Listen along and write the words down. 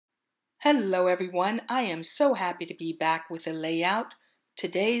Hello everyone, I am so happy to be back with a layout.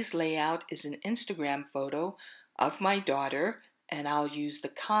 Today's layout is an Instagram photo of my daughter, and I'll use the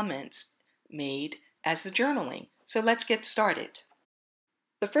comments made as the journaling. So let's get started.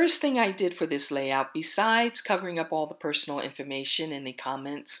 The first thing I did for this layout, besides covering up all the personal information in the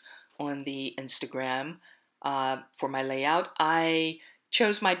comments on the Instagram for my layout, I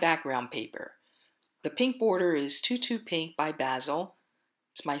chose my background paper. The pink border is Tutu Pink by Basil.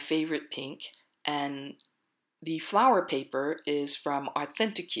 It's my favorite pink, and the flower paper is from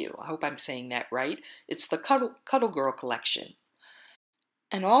Authentic-U. I hope I'm saying that right. It's the Cuddle Girl collection.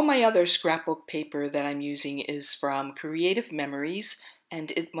 And all my other scrapbook paper that I'm using is from Creative Memories,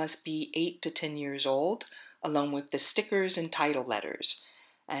 and it must be 8 to 10 years old, along with the stickers and title letters.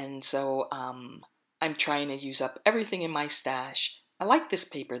 And so I'm trying to use up everything in my stash. I like this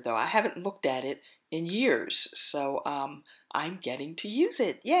paper though. I haven't looked at it in years, so I'm getting to use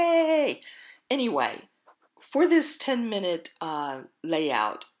it. Yay! Anyway, for this 10-minute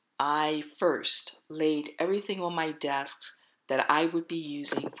layout, I first laid everything on my desk that I would be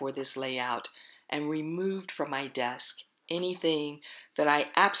using for this layout and removed from my desk anything that I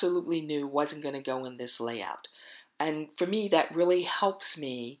absolutely knew wasn't going to go in this layout. And for me, that really helps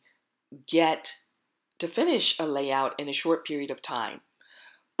me get to finish a layout in a short period of time.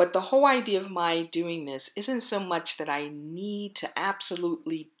 But the whole idea of my doing this isn't so much that I need to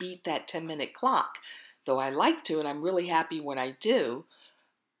absolutely beat that 10-minute clock, though I like to and I'm really happy when I do.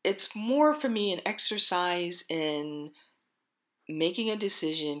 It's more for me an exercise in making a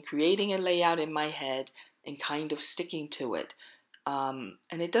decision, creating a layout in my head, and kind of sticking to it. And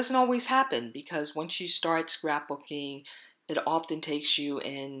it doesn't always happen because once you start scrapbooking, it often takes you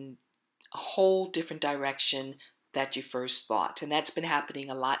in a whole different direction that you first thought. And that's been happening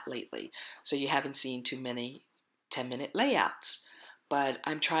a lot lately. So you haven't seen too many 10-minute layouts. But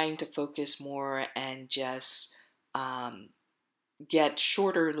I'm trying to focus more and just get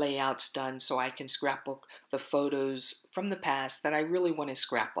shorter layouts done so I can scrapbook the photos from the past that I really want to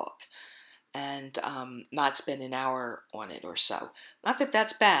scrapbook and not spend an hour on it or so. Not that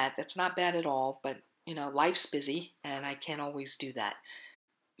that's bad. That's not bad at all. But, you know, life's busy and I can't always do that.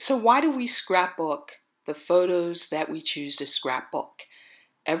 So why do we scrapbook the photos that we choose to scrapbook?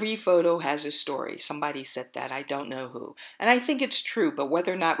 Every photo has a story. Somebody said that. I don't know who. And I think it's true, but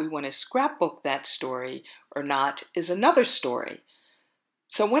whether or not we want to scrapbook that story or not is another story.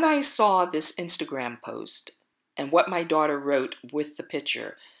 So when I saw this Instagram post and what my daughter wrote with the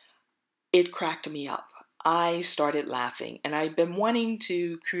picture, it cracked me up. I started laughing, and I've been wanting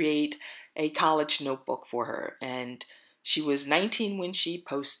to create a college notebook for her. And she was 19 when she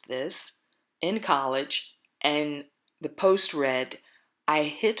posted this in college, and the post read, "I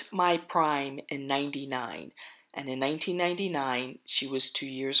hit my prime in 99, and in 1999, she was 2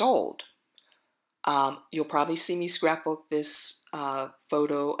 years old." You'll probably see me scrapbook this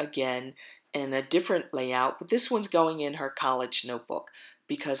photo again in a different layout, but this one's going in her college notebook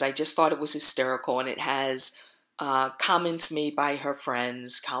because I just thought it was hysterical, and it has comments made by her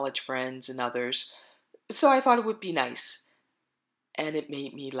friends, college friends, and others. So I thought it would be nice, and it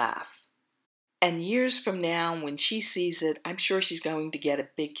made me laugh. And years from now, when she sees it, I'm sure she's going to get a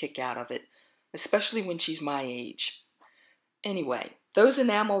big kick out of it, especially when she's my age. Anyway, those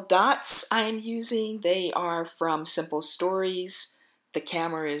enamel dots I am using, they are from Simple Stories. The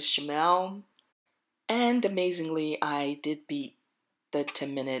camera is Chamel. And amazingly, I did beat the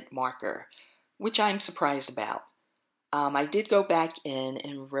 10-minute marker, which I'm surprised about. I did go back in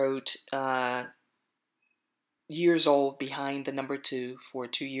and wrote years old behind the number 2 for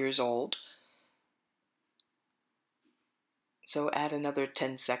 2 years old. So add another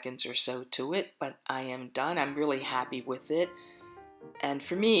 10 seconds or so to it, but I am done. I'm really happy with it. And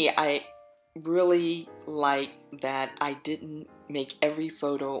for me, I really like that I didn't make every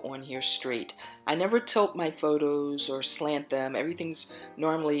photo on here straight. I never tilt my photos or slant them. Everything's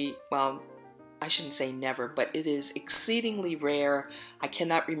normally, well, I shouldn't say never, but it is exceedingly rare. I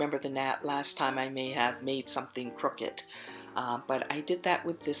cannot remember the last time I may have made something crooked. But I did that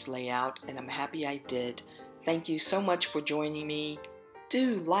with this layout, and I'm happy I did. Thank you so much for joining me.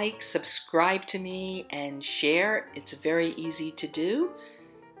 Do like, subscribe to me, and share. It's very easy to do.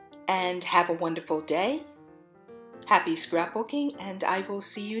 And have a wonderful day. Happy scrapbooking, and I will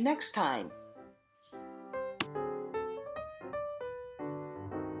see you next time.